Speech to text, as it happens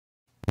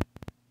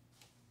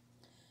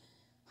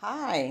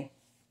Hi,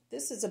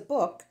 this is a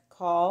book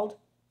called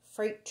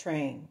Freight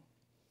Train.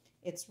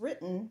 It's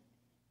written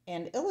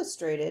and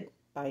illustrated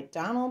by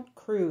Donald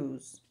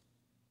Cruz.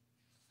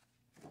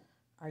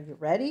 Are you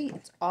ready?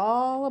 It's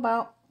all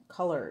about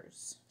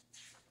colors.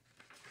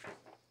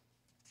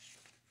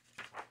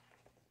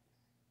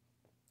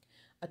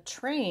 A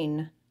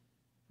train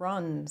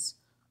runs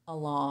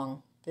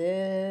along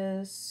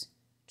this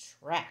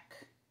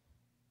track.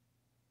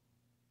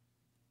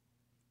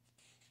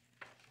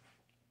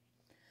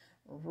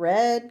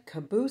 Red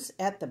caboose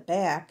at the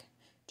back.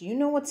 Do you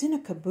know what's in a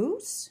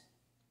caboose?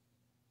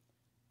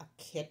 A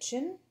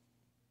kitchen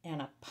and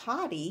a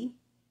potty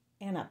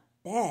and a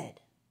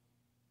bed.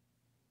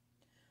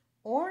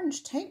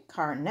 Orange tank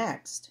car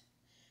next.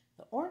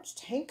 The orange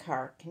tank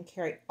car can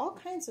carry all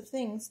kinds of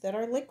things that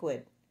are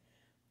liquid.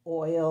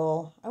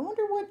 Oil. I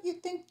wonder what you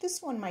think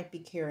this one might be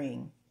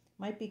carrying.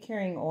 Might be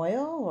carrying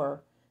oil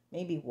or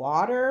maybe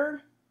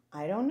water.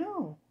 I don't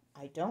know.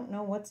 I don't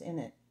know what's in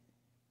it.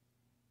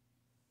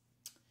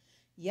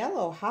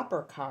 Yellow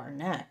hopper car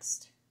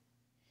next.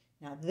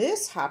 Now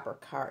this hopper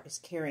car is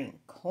carrying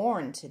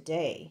corn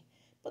today,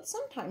 but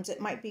sometimes it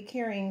might be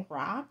carrying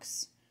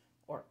rocks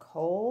or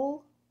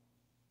coal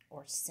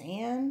or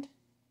sand,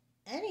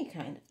 any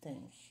kind of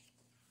thing.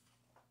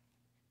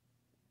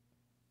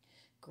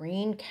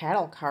 Green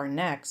cattle car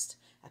next.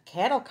 A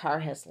cattle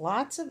car has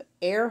lots of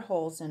air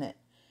holes in it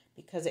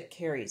because it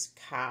carries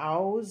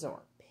cows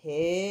or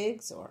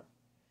pigs or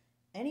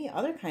any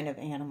other kind of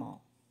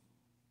animal.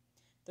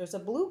 There's a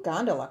blue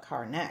gondola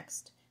car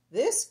next.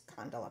 This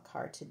gondola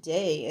car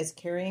today is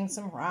carrying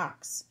some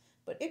rocks,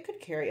 but it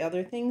could carry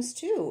other things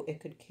too. It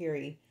could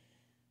carry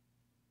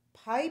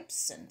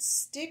pipes and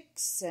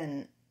sticks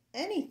and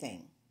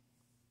anything.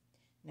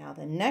 Now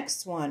the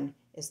next one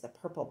is the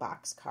purple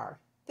box car.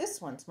 This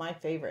one's my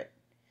favorite.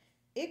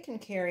 It can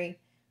carry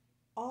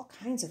all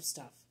kinds of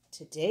stuff.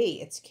 Today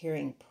it's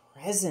carrying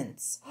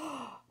presents.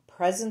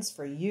 Presents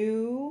for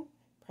you,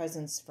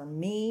 presents for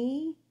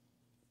me,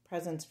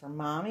 presents for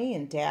mommy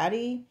and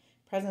daddy,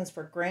 presents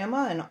for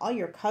grandma and all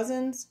your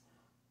cousins.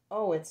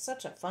 Oh, it's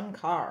such a fun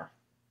car.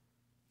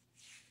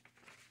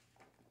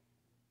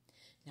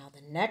 Now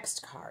the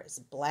next car is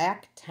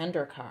black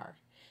tender car.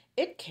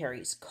 It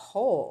carries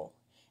coal,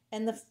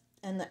 and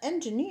the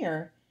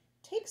engineer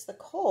takes the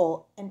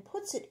coal and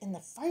puts it in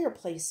the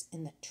fireplace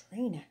in the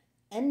train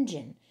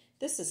engine.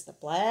 This is the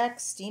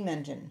black steam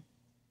engine.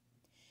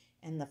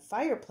 And the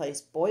fireplace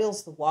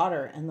boils the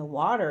water, and the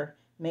water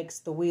makes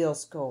the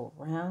wheels go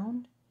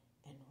round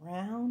and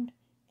round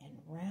and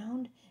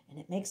round, and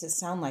it makes it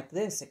sound like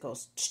this. It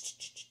goes,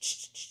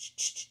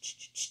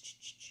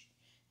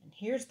 and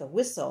here's the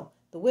whistle.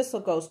 The whistle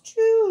goes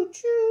choo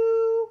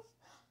choo,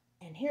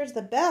 and here's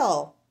the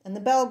bell, and the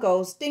bell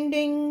goes ding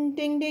ding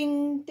ding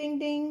ding ding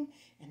ding,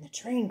 and the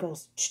train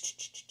goes.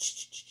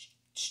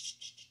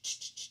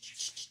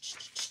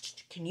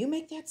 Can you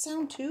make that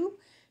sound too?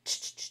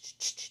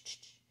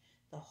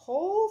 The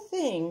whole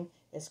thing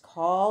is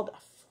called a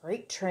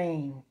freight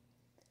train.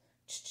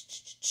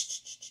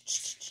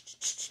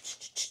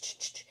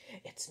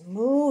 It's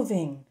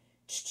moving,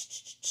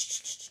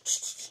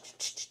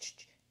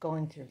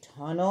 going through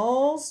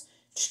tunnels,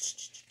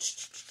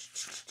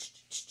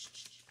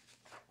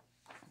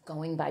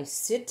 going by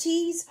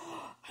cities.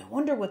 I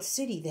wonder what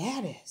city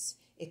that is.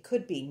 It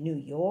could be New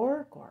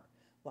York or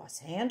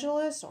Los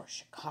Angeles or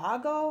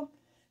Chicago.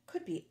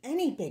 Could be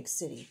any big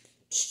city.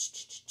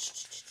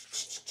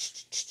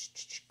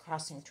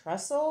 Crossing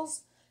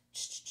trestles.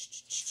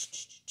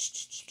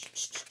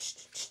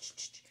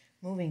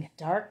 Moving in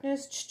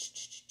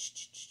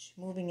darkness.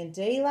 Moving in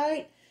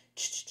daylight.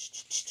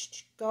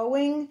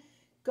 Going,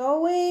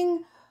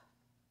 gone.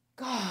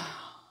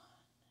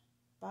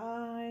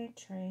 Bye,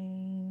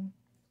 train.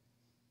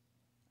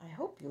 I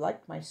hope you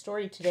liked my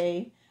story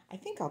today. I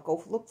think I'll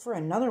go look for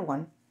another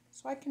one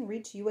so I can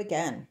read to you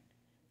again.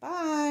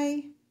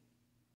 Bye.